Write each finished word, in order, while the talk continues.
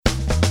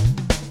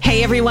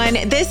Hey everyone,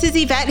 this is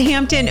Yvette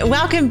Hampton.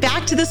 Welcome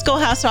back to the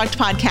Schoolhouse Rocked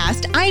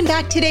podcast. I'm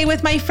back today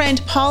with my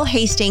friend Paul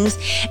Hastings,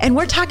 and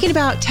we're talking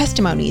about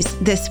testimonies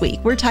this week.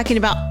 We're talking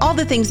about all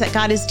the things that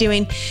God is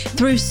doing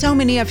through so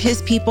many of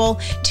his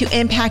people to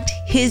impact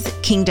his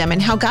kingdom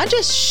and how God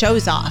just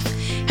shows off.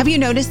 Have you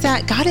noticed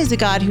that? God is a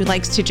God who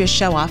likes to just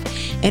show off.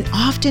 And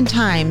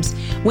oftentimes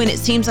when it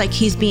seems like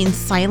he's being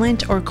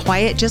silent or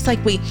quiet, just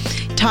like we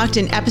talked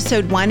in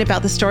episode 1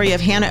 about the story of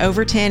Hannah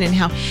Overton and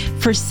how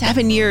for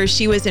 7 years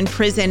she was in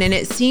prison, and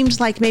it seemed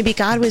like maybe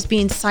God was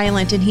being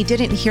silent and he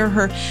didn't hear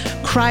her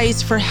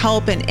cries for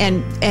help, and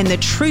the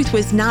truth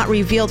was not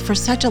revealed for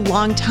such a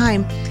long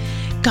time.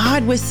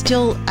 God was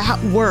still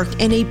at work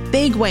in a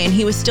big way, and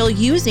he was still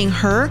using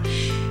her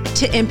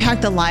to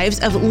impact the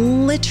lives of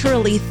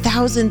literally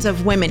thousands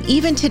of women,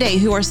 even today,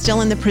 who are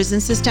still in the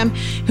prison system,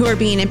 who are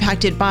being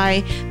impacted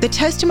by the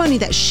testimony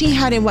that she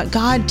had and what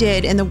God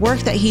did and the work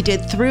that he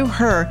did through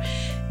her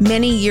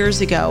many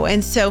years ago.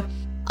 And so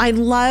I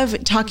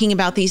love talking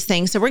about these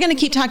things. So we're going to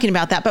keep talking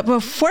about that. But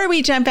before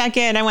we jump back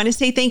in, I want to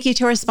say thank you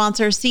to our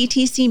sponsor,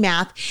 CTC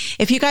Math.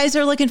 If you guys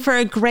are looking for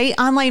a great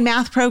online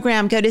math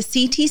program, go to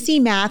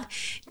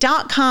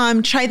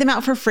ctcmath.com. Try them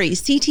out for free,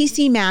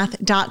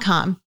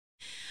 ctcmath.com.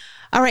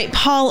 All right,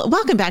 Paul,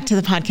 welcome back to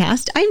the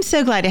podcast. I'm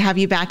so glad to have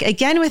you back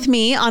again with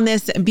me on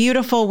this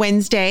beautiful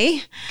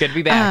Wednesday. Good to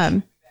be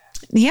back.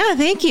 Yeah,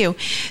 thank you.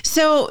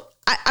 So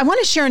I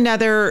want to share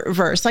another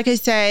verse. Like I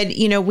said,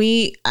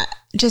 we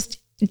just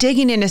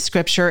digging into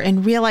scripture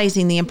and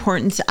realizing the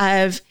importance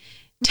of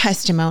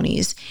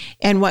testimonies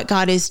and what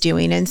God is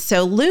doing. And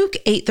so Luke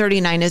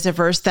 8:39 is a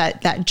verse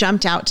that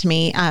jumped out to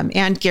me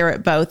and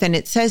Garrett both. And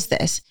it says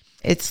this.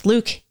 It's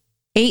Luke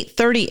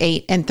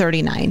 8:38 and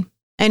 39.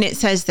 And it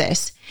says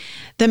this: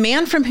 the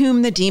man from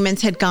whom the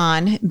demons had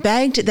gone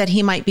begged that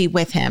he might be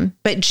with him,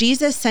 but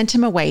Jesus sent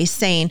him away,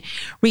 saying,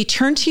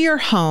 return to your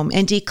home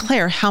and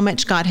declare how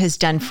much God has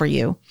done for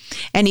you.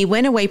 And he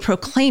went away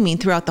proclaiming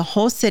throughout the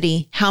whole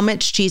city how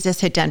much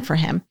Jesus had done for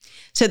him.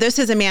 So this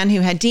is a man who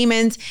had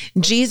demons.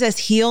 Jesus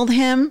healed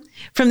him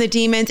from the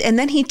demons. And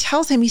then he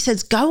tells him, he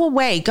says, go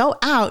away, go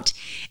out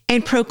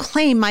and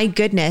proclaim my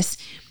goodness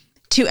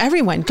to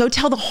everyone. Go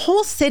tell the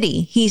whole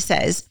city, he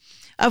says,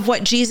 of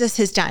what Jesus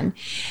has done.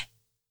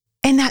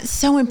 And that's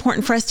so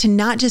important for us to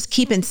not just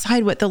keep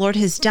inside what the Lord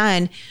has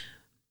done,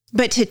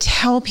 but to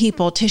tell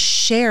people, to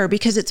share,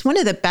 because it's one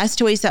of the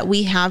best ways that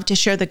we have to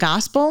share the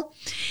gospel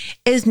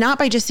is not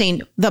by just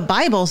saying the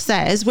Bible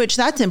says, which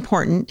that's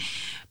important,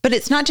 but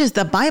it's not just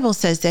the Bible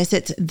says this,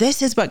 it's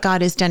this is what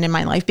God has done in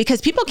my life,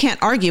 because people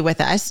can't argue with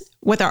us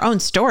with our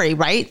own story,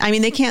 right? I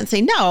mean, they can't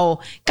say,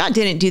 no, God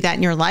didn't do that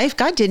in your life.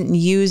 God didn't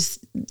use,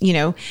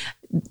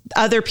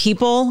 other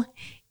people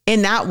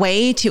in that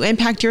way to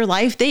impact your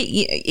life.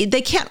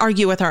 They can't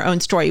argue with our own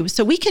story.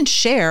 So we can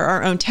share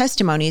our own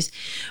testimonies,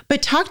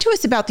 but talk to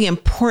us about the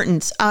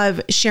importance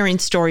of sharing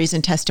stories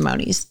and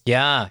testimonies.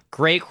 Yeah,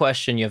 great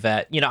question,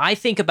 Yvette. I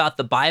think about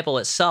the Bible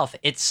itself.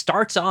 It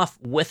starts off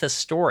with a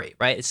story,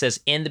 right? It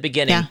says, in the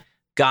beginning,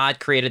 God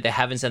created the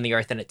heavens and the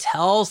earth, and it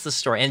tells the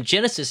story. And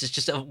Genesis is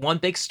just one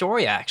big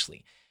story,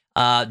 actually.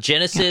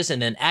 Genesis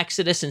and then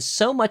Exodus and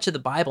so much of the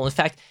Bible. In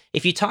fact,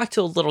 if you talk to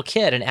a little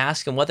kid and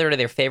ask them what are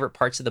their favorite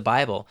parts of the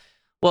Bible,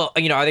 well,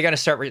 are they going to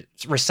start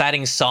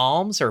reciting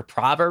Psalms or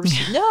Proverbs?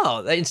 No.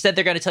 Instead,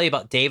 they're going to tell you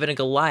about David and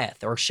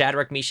Goliath, or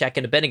Shadrach, Meshach,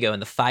 and Abednego in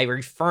the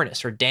fiery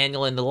furnace, or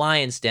Daniel in the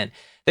lion's den.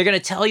 They're going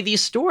to tell you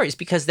these stories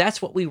because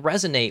that's what we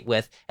resonate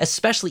with,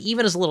 especially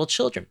even as little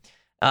children.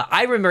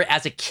 I remember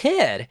as a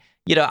kid,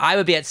 I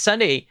would be at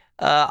Sunday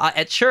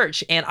at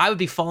church, and I would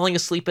be falling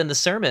asleep in the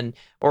sermon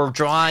or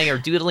drawing or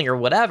doodling or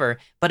whatever.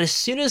 But as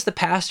soon as the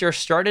pastor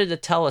started to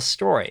tell a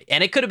story,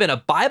 and it could have been a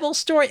Bible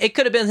story, it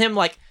could have been him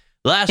like,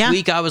 last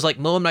week I was like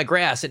mowing my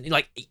grass, and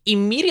like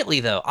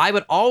immediately though, I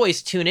would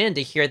always tune in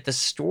to hear the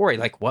story,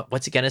 like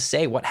what's it going to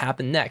say, what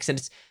happened next. And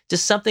it's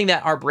just something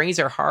that our brains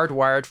are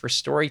hardwired for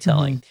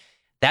storytelling. Mm-hmm.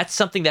 That's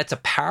something that's a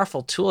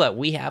powerful tool that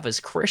we have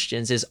as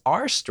Christians, is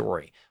our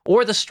story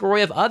or the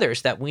story of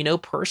others that we know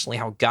personally,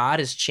 how God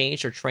has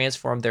changed or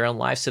transformed their own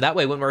life. So that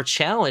way, when we're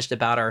challenged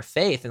about our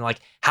faith and like,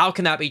 how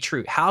can that be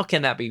true? How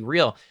can that be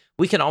real?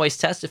 We can always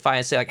testify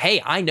and say like,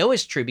 hey, I know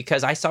it's true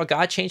because I saw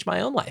God change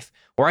my own life,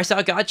 or I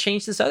saw God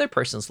change this other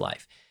person's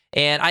life.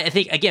 And I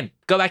think, again,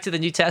 go back to the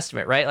New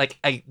Testament, right? Like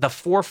the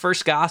four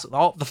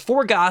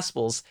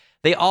Gospels,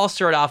 they all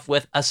start off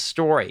with a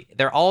story.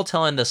 They're all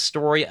telling the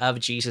story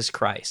of Jesus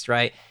Christ,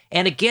 right?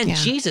 And again,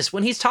 Jesus,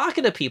 when he's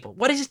talking to people,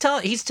 what is he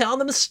telling? He's telling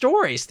them the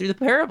stories through the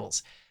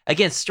parables.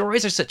 Again,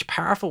 stories are such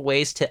powerful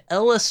ways to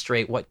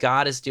illustrate what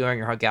God is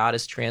doing or how God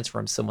has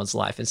transformed someone's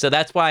life. And so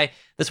that's why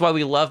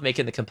we love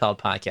making the Compelled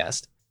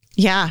podcast.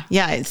 Yeah,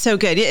 it's so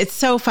good. It's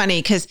so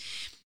funny because,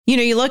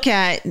 you look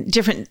at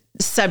different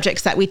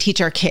subjects that we teach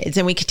our kids,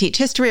 and we could teach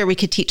history or we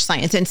could teach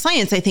science. And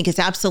science, I think, is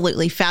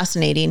absolutely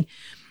fascinating.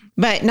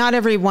 But not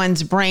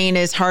everyone's brain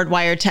is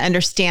hardwired to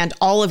understand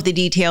all of the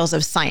details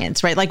of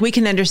science, right? Like we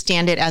can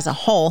understand it as a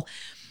whole.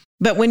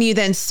 But when you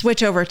then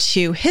switch over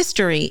to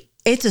history,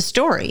 it's a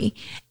story.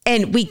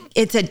 And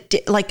it's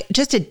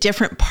just a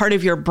different part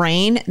of your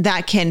brain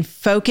that can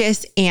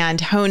focus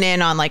and hone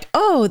in on like,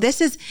 oh,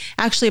 this is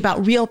actually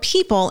about real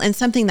people and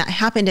something that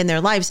happened in their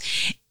lives.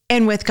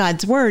 And with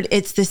God's word,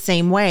 it's the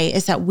same way,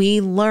 is that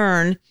we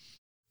learn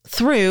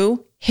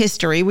through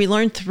history. We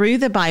learn through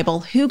the Bible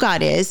who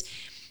God is,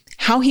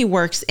 how he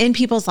works in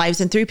people's lives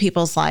and through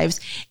people's lives,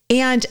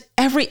 and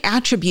every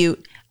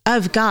attribute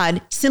of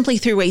God simply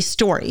through a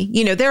story.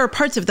 There are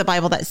parts of the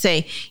Bible that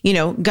say,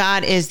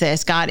 God is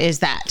this, God is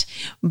that.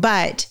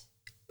 But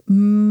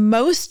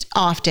most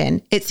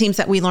often, it seems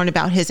that we learn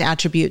about his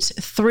attributes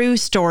through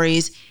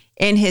stories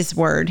in his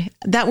word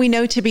that we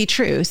know to be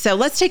true. So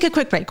let's take a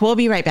quick break. We'll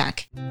be right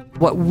back.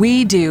 What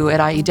we do at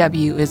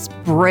IEW is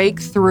break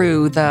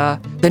through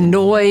the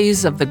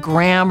noise of the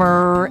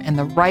grammar and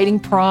the writing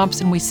prompts,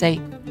 and we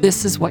say,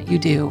 this is what you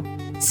do,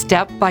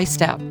 step by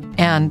step.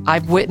 And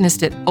I've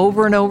witnessed it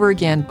over and over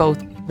again,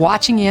 both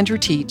watching Andrew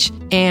teach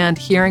and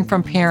hearing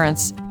from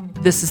parents,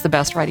 this is the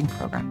best writing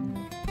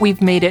program.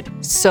 We've made it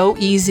so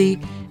easy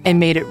and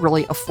made it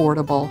really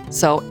affordable.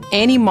 So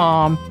any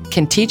mom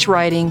can teach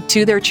writing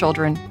to their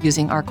children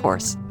using our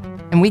course,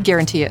 and we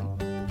guarantee it.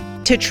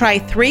 To try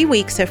 3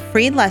 weeks of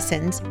free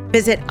lessons,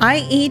 visit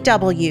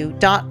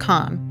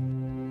IEW.com.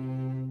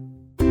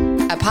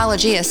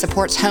 Apologia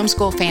supports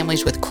homeschool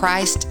families with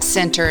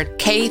Christ-centered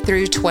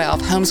K-12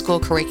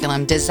 homeschool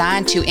curriculum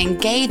designed to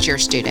engage your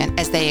student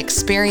as they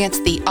experience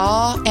the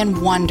awe and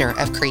wonder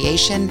of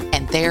creation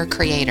and their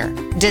creator.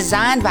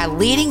 Designed by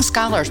leading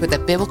scholars with a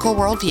biblical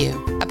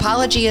worldview,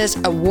 Apologia's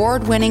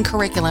award-winning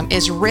curriculum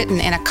is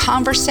written in a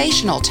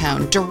conversational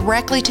tone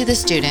directly to the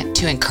student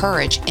to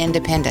encourage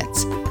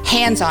independence.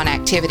 Hands-on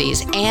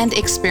activities and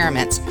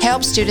experiments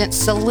help students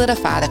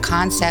solidify the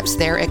concepts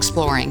they're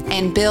exploring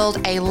and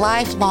build a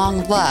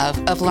lifelong love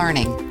of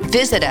learning.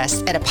 Visit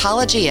us at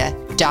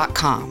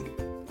apologia.com.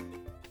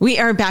 We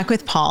are back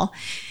with Paul.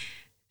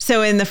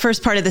 So in the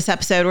first part of this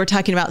episode, we're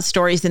talking about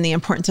stories and the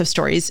importance of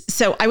stories.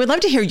 So I would love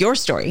to hear your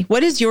story.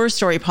 What is your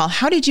story, Paul?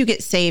 How did you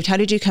get saved? How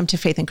did you come to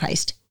faith in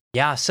Christ?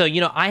 Yeah. So,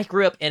 I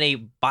grew up in a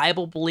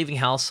Bible-believing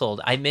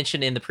household. I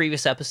mentioned in the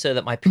previous episode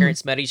that my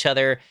parents met each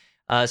other,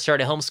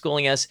 started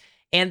homeschooling us.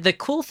 And the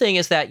cool thing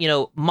is that,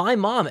 my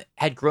mom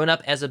had grown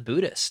up as a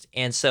Buddhist.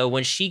 And so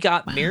when she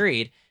got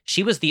married,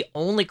 she was the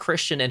only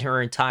Christian in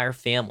her entire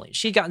family.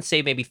 She'd gotten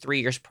saved maybe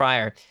 3 years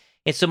prior.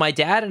 And so my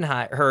dad and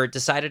her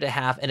decided to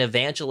have an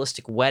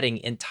evangelistic wedding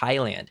in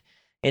Thailand.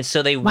 And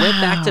so they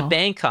went back to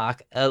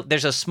Bangkok.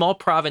 There's a small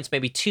province,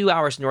 maybe 2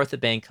 hours north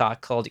of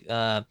Bangkok, called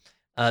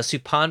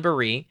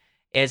Suphanburi.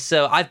 And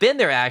so I've been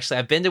there, actually.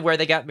 I've been to where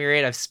they got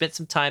married. I've spent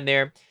some time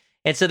there.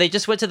 And so they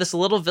just went to this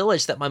little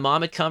village that my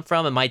mom had come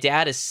from. And my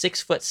dad is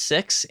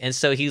 6'6". And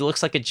so he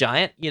looks like a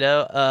giant, amongst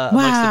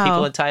the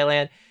people in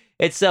Thailand.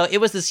 And so it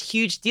was this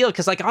huge deal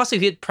because, also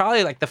he had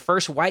probably the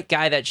first white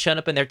guy that showed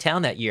up in their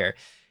town that year.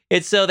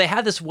 And so they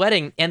had this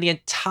wedding, and the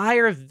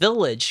entire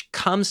village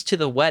comes to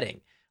the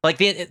wedding.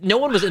 No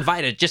one was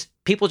invited; just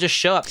people just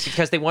show up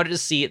because they wanted to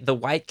see the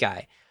white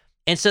guy.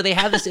 And so they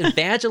have this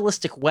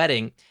evangelistic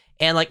wedding,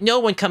 and no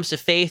one comes to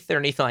faith or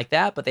anything like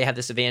that. But they have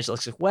this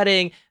evangelistic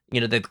wedding.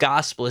 The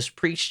gospel is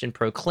preached and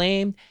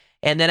proclaimed,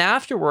 and then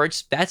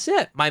afterwards, that's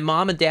it. My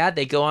mom and dad,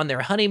 they go on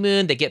their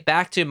honeymoon. They get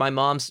back to my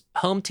mom's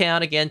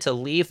hometown again to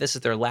leave. This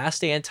is their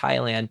last day in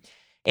Thailand.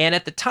 And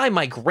at the time,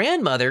 my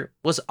grandmother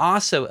was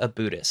also a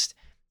Buddhist.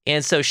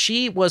 And so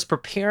she was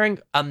preparing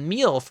a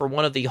meal for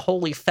one of the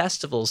holy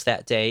festivals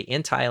that day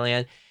in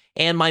Thailand.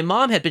 And my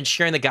mom had been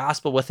sharing the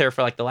gospel with her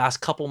for the last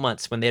couple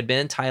months when they had been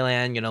in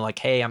Thailand,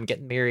 hey, I'm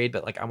getting married,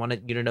 but I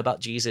wanted you to know about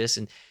Jesus.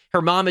 And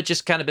her mom had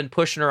just kind of been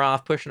pushing her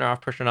off.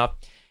 And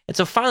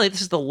so finally,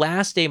 this is the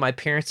last day my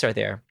parents are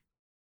there.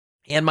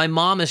 And my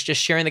mom is just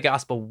sharing the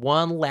gospel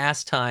one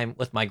last time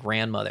with my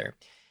grandmother.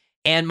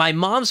 And my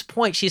mom's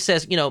point, she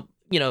says, you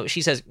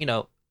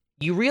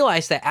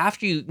realize that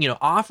after you,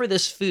 offer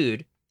this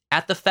food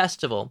at the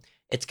festival,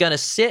 it's going to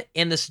sit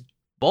in this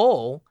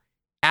bowl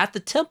at the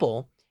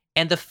temple,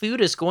 and the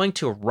food is going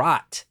to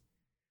rot.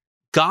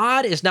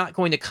 God is not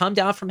going to come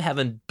down from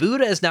heaven.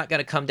 Buddha is not going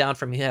to come down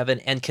from heaven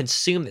and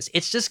consume this.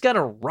 It's just going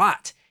to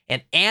rot,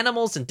 and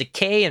animals and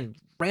decay and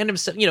random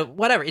stuff,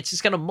 whatever. It's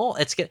just going to mold.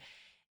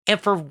 And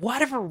for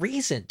whatever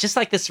reason, just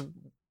like this,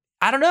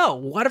 I don't know,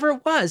 whatever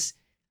it was,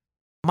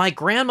 my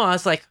grandma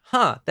is like,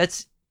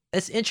 that's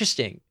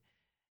interesting.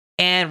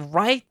 And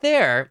right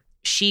there,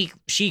 she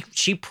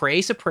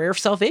prays a prayer of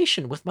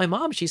salvation with my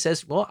mom. She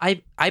says, well,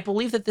 I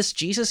believe that this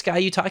Jesus guy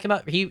you talking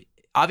about,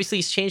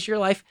 he's changed your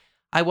life.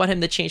 I want him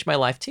to change my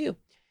life too.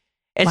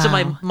 And so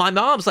my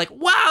mom's like,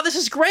 wow, this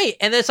is great.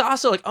 And it's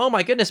also oh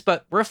my goodness,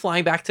 but we're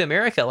flying back to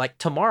America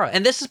tomorrow.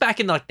 And this is back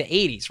in the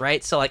 80s,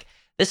 right? So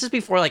this is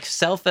before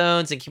cell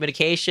phones and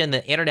communication,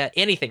 the internet,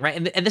 anything, right?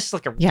 And this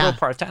is a real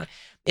part of time.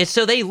 And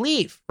so they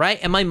leave, right?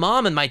 And my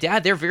mom and my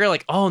dad, they're very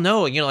oh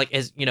no,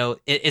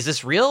 is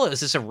this real? Is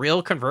this a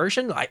real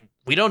conversion?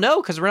 We don't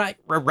know because we're not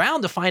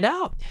around to find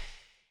out.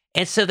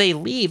 And so they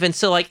leave. And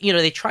so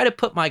they try to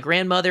put my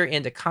grandmother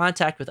into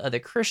contact with other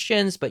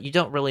Christians, but you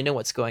don't really know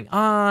what's going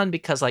on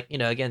because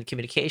again,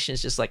 communication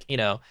is just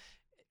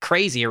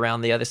crazy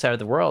around the other side of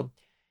the world.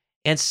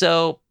 And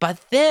so, but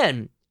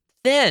then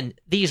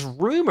these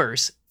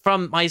rumors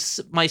from my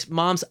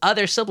mom's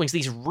other siblings,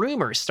 these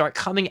rumors start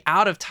coming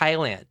out of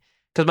Thailand,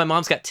 because my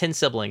mom's got 10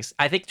 siblings,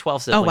 I think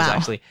 12 siblings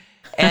actually.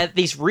 And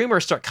these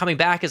rumors start coming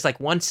back as like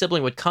one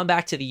sibling would come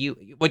to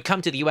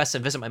the US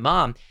and visit my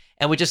mom,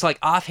 and would just like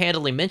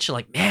offhandedly mention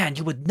like, man,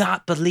 you would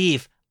not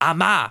believe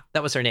Ama.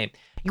 That was her name.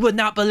 You would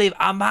not believe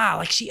Ama.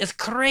 Like, she is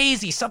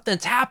crazy.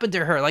 Something's happened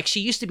to her. Like, she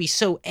used to be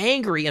so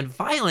angry and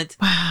violent.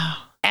 Wow.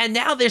 And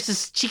now there's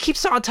this, she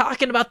keeps on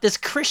talking about this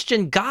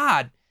Christian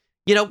God.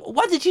 You know,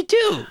 what did you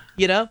do?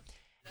 You know?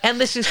 And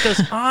this just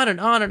goes on and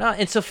on and on.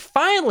 And so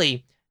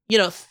finally,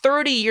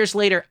 30 years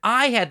later,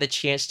 I had the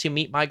chance to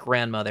meet my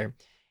grandmother.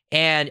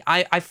 And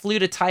I flew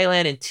to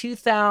Thailand in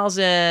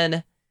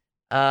 2000,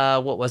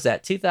 what was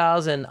that?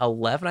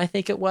 2011, I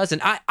think it was.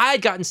 And I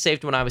had gotten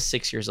saved when I was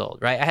 6 years old,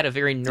 right? I had a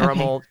very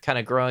normal kind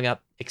of growing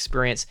up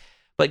experience.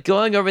 But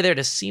going over there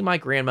to see my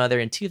grandmother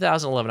in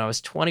 2011, I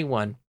was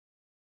 21.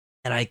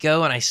 And I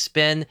go and I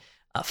spend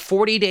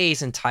 40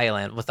 days in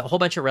Thailand with a whole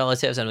bunch of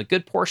relatives, and a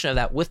good portion of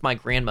that with my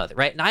grandmother,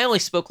 right? And I only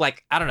spoke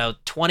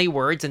 20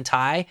 words in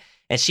Thai,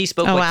 and she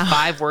spoke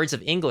 5 words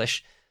of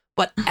English.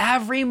 But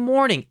every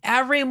morning,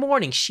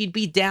 she'd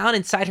be down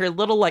inside her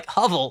little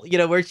hovel,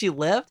 where she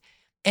lived,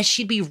 and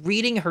she'd be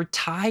reading her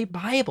Thai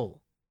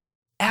Bible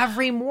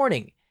every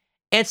morning.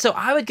 And so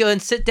I would go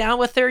and sit down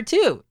with her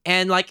too.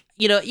 And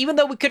even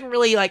though we couldn't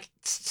really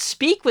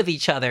speak with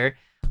each other,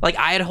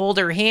 I'd hold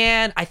her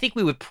hand. I think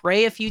we would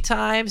pray a few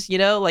times,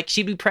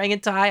 she'd be praying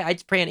in Thai,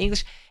 I'd pray in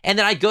English. And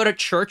then I'd go to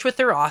church with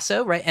her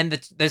also, right? And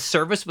the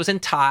service was in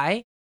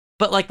Thai.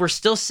 But we're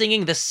still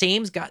singing the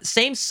same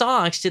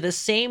songs to the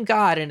same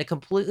God in a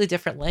completely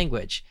different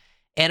language.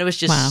 And it was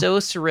just so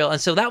surreal. And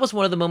so that was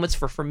one of the moments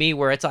for me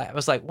where I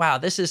was like, wow,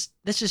 this is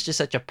just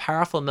such a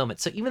powerful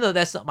moment. So even though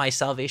that's not my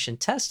salvation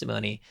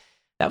testimony,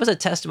 that was a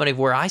testimony of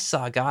where I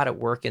saw God at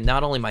work in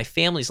not only my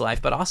family's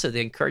life, but also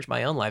to encourage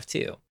my own life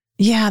too.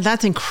 Yeah,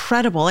 that's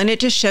incredible. And it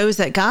just shows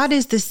that God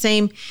is the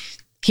same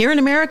here in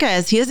America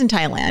as he is in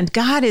Thailand.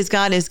 God is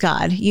God is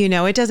God.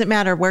 It doesn't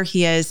matter where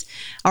he is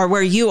or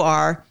where you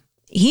are.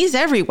 He's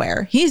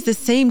everywhere. He's the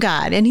same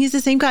God, and he's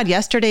the same God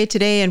yesterday,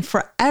 today, and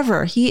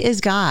forever. He is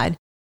God.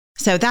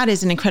 So that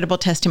is an incredible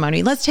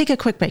testimony. Let's take a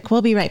quick break.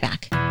 We'll be right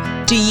back.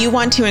 Do you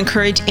want to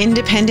encourage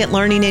independent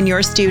learning in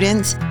your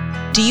students?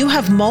 Do you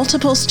have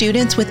multiple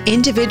students with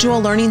individual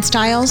learning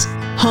styles?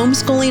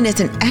 Homeschooling is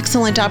an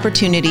excellent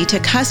opportunity to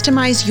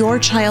customize your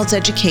child's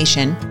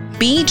education.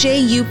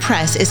 BJU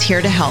Press is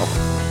here to help.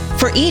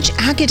 For each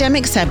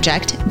academic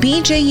subject,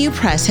 BJU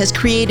Press has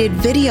created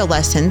video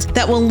lessons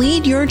that will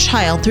lead your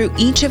child through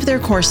each of their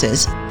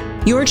courses.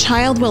 Your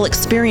child will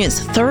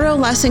experience thorough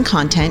lesson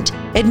content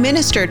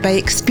administered by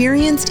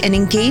experienced and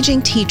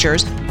engaging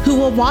teachers who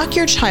will walk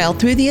your child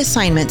through the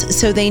assignments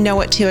so they know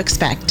what to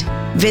expect.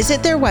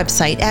 Visit their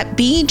website at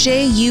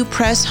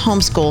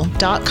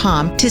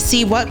bjupresshomeschool.com to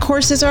see what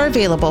courses are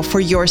available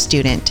for your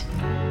student.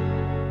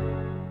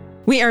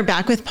 We are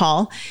back with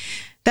Paul.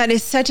 That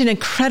is such an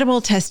incredible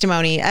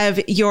testimony of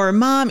your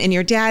mom and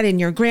your dad and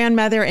your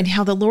grandmother, and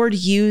how the Lord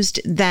used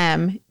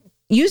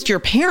your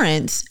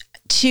parents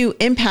to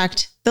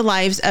impact the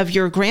lives of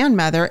your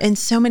grandmother, and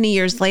so many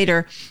years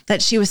later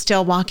that she was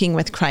still walking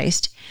with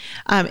Christ.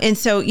 And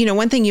so,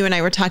 one thing you and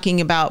I were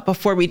talking about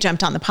before we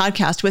jumped on the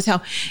podcast was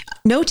how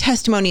no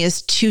testimony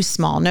is too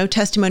small. No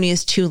testimony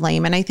is too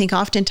lame. And I think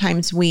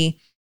oftentimes we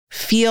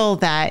feel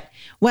that,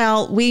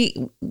 well,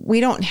 we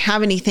don't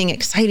have anything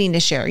exciting to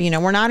share.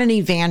 We're not an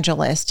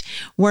evangelist.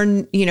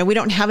 We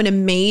don't have an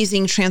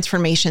amazing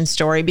transformation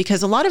story,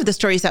 because a lot of the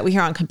stories that we hear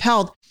on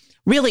Compelled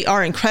really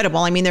are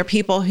incredible. I mean, there are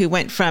people who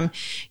went from,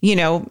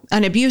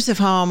 an abusive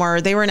home, or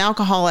they were an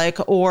alcoholic,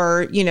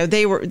 or,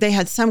 they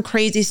had some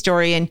crazy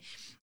story, and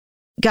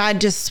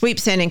God just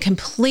sweeps in and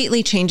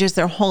completely changes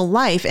their whole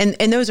life.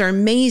 And those are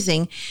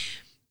amazing.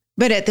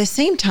 But at the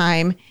same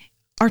time,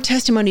 our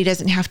testimony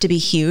doesn't have to be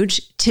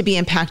huge to be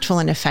impactful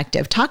and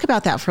effective. Talk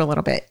about that for a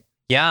little bit.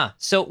 Yeah.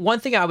 So one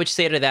thing I would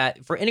say to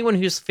that, for anyone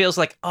who feels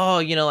like,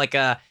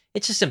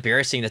 it's just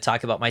embarrassing to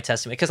talk about my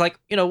testimony, because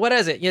what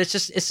is it? It's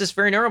just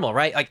very normal,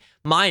 right?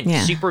 Mine,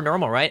 super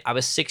normal, right? I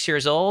was 6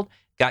 years old,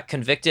 got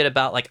convicted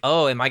about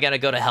am I going to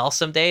go to hell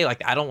someday?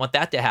 I don't want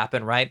that to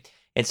happen, right?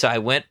 And so I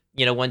went,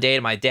 one day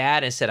to my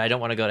dad and said, I don't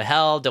want to go to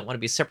hell, don't want to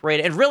be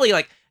separated. And really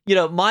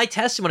my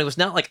testimony was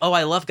not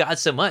I love God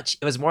so much.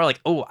 It was more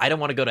I don't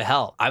want to go to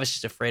hell. I was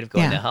just afraid of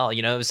going to hell.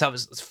 It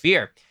was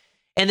fear.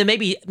 And then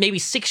maybe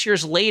 6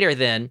 years later,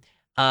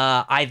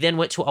 I then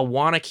went to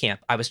Awana camp.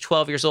 I was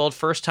 12 years old,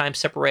 first time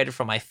separated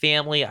from my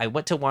family. I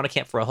went to Awana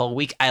camp for a whole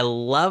week. I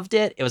loved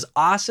it. It was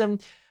awesome.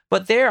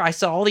 But there I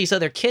saw all these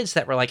other kids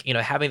that were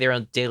having their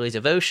own daily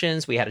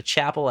devotions. We had a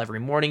chapel every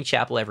morning,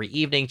 chapel every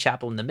evening,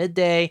 chapel in the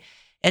midday,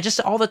 and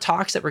just all the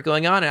talks that were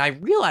going on. And I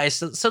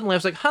realized that suddenly I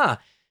was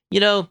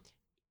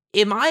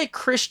am I a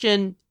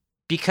Christian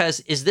because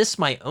is this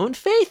my own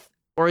faith,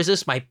 or is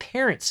this my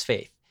parents'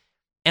 faith?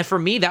 And for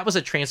me, that was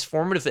a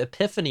transformative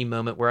epiphany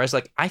moment where I was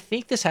I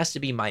think this has to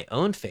be my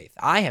own faith.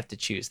 I have to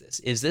choose this.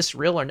 Is this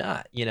real or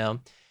not?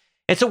 And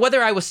And so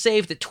whether I was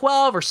saved at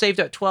 12 or saved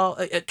at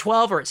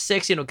 12 or at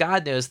 6,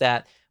 God knows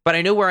that. But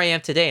I know where I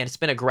am today, and it's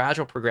been a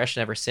gradual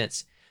progression ever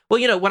since.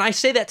 Well, when I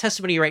say that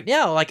testimony right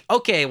now, like,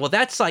 okay, well,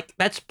 that's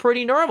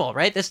pretty normal,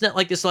 right? That's not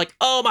like this, like,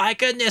 oh my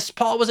goodness,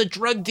 Paul was a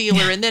drug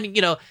dealer, and then,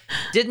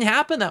 didn't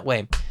happen that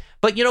way.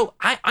 But,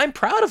 I'm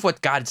proud of what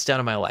God's done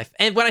in my life.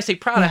 And when I say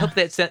proud, I hope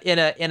that's in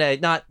a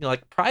not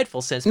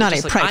prideful sense. Not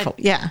a prideful,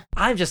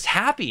 I'm just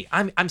happy.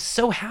 I'm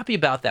so happy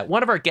about that.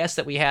 One of our guests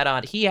that we had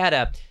on, he had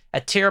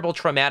a terrible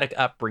traumatic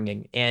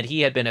upbringing, and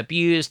he had been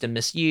abused and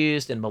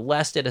misused and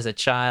molested as a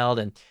child.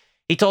 And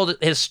he told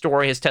his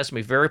story, his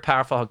testimony, very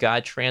powerful, how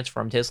God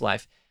transformed his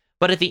life.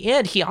 But at the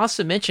end, he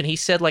also mentioned, he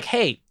said, like,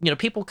 hey,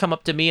 people come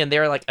up to me and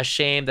they're like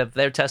ashamed of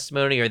their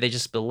testimony, or they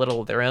just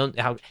belittle their own.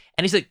 And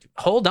he's like,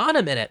 hold on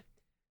a minute.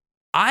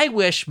 I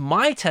wish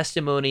my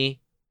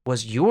testimony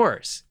was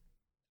yours.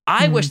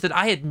 I wish that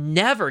I had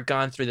never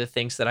gone through the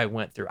things that I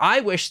went through.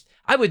 I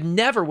would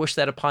never wish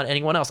that upon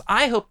anyone else.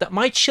 I hope that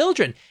my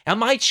children and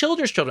my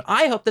children's children,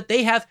 I hope that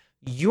they have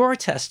your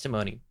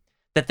testimony,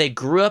 that they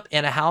grew up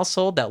in a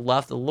household that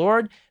loved the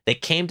Lord. They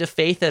came to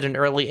faith at an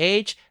early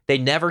age. They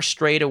never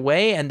strayed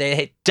away, and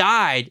they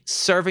died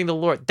serving the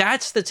Lord.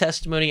 That's the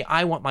testimony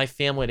I want my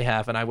family to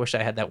have, and I wish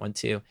I had that one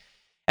too.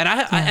 And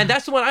and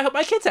that's the one I hope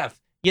my kids have.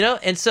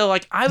 And so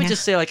like, I would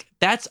just say, like,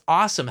 that's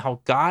awesome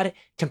how God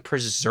can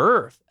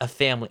preserve a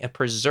family and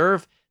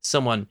preserve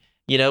someone,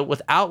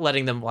 without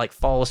letting them like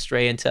fall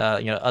astray into,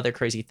 other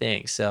crazy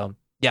things. So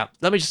yeah,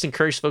 let me just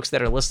encourage folks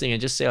that are listening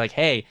and just say, like,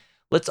 hey,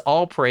 let's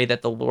all pray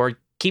that the Lord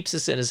keeps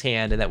us in his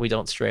hand and that we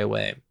don't stray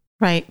away.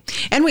 Right.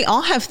 And we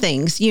all have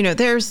things,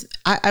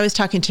 I was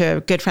talking to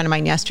a good friend of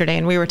mine yesterday,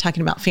 and we were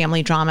talking about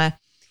family drama.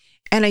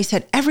 And I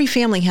said, every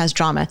family has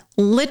drama,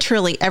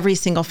 literally every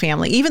single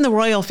family, even the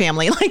royal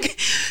family, like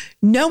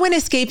no one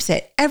escapes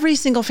it. Every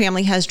single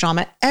family has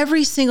drama.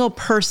 Every single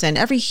person,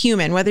 every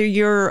human, whether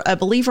you're a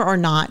believer or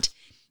not,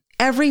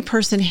 every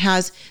person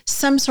has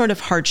some sort of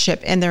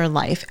hardship in their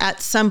life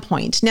at some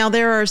point. Now,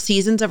 there are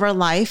seasons of our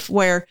life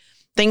where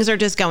things are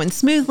just going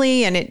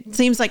smoothly and it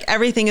seems like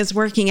everything is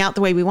working out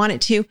the way we want it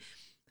to.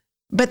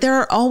 But there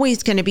are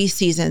always going to be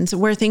seasons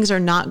where things are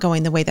not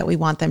going the way that we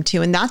want them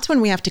to. And that's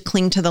when we have to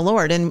cling to the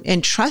Lord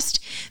and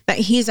trust that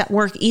he's at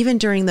work even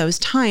during those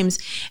times.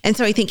 And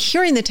so I think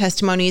hearing the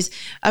testimonies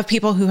of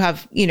people who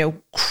have,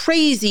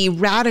 crazy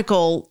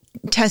radical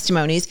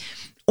testimonies,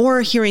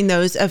 or hearing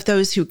those of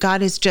those who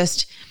God has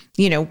just,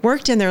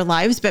 worked in their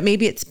lives, but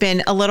maybe it's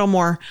been a little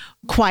more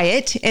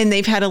quiet and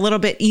they've had a little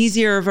bit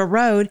easier of a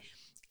road.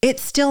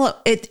 It's still,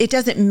 it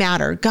doesn't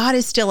matter. God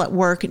is still at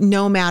work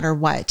no matter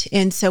what.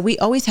 And so we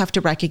always have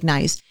to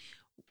recognize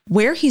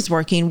where he's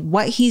working,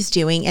 what he's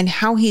doing, and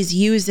how he's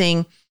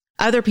using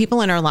other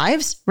people in our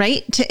lives,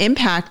 right, to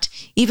impact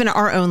even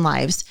our own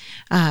lives.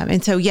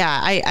 And so,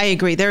 I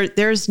agree.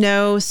 There's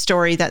no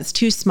story that's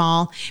too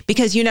small,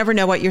 because you never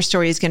know what your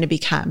story is going to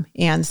become.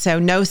 And so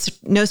no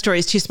story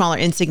is too small or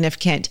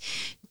insignificant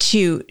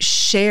to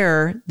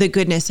share the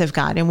goodness of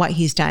God and what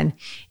he's done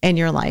in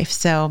your life.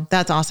 So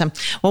that's awesome.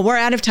 Well, we're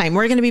out of time.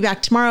 We're going to be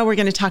back tomorrow. We're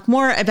going to talk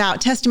more about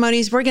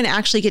testimonies. We're going to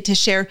actually get to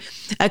share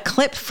a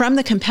clip from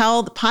the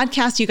Compelled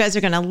podcast. You guys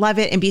are going to love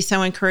it and be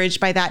so encouraged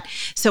by that.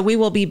 So we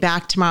will be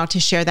back tomorrow to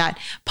share that.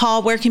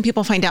 Paul, where can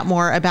people find out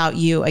more about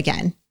you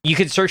again? You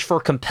can search for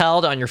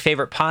Compelled on your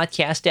favorite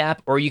podcast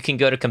app, or you can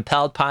go to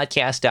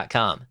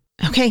compelledpodcast.com.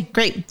 Okay,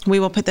 great. We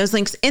will put those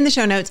links in the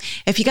show notes.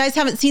 If you guys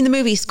haven't seen the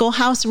movie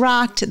Schoolhouse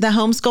Rocked, The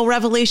Homeschool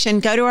Revolution,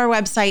 go to our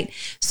website,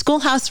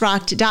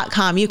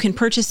 schoolhouserocked.com. You can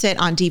purchase it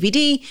on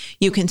DVD.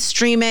 You can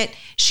stream it,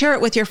 share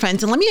it with your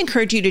friends. And let me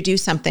encourage you to do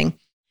something.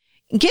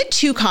 Get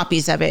 2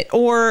 copies of it,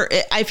 or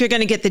if you're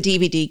going to get the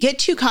DVD, get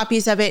 2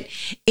 copies of it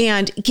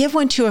and give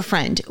one to a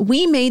friend.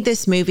 We made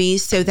this movie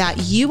so that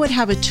you would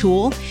have a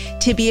tool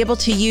to be able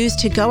to use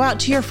to go out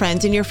to your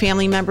friends and your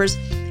family members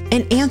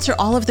and answer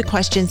all of the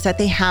questions that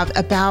they have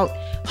about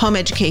home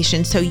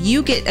education. So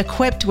you get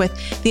equipped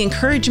with the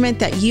encouragement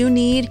that you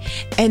need,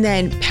 and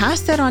then pass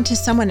that on to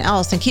someone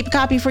else, and keep a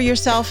copy for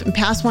yourself and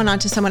pass one on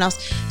to someone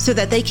else so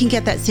that they can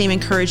get that same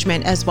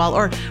encouragement as well.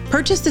 Or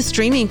purchase the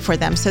streaming for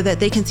them so that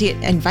they can see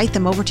it. Invite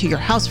them over to your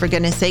house, for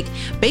goodness sake.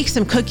 Bake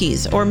some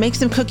cookies or make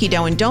some cookie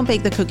dough, and don't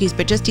bake the cookies,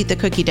 but just eat the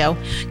cookie dough,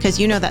 because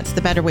that's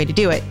the better way to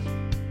do it.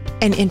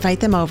 And invite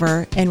them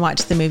over and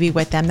watch the movie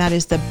with them. That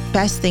is the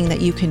best thing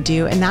that you can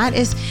do. And that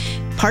is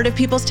part of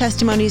people's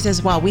testimonies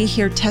as well. We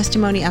hear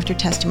testimony after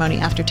testimony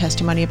after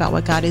testimony about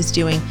what God is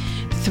doing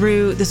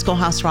through the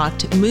Schoolhouse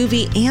Rocked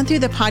movie and through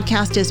the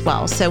podcast as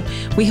well. So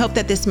we hope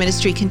that this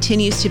ministry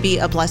continues to be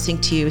a blessing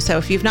to you. So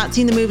if you've not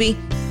seen the movie,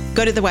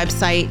 go to the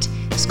website,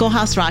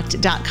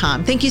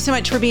 schoolhouserocked.com. Thank you so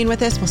much for being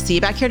with us. We'll see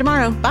you back here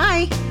tomorrow.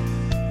 Bye.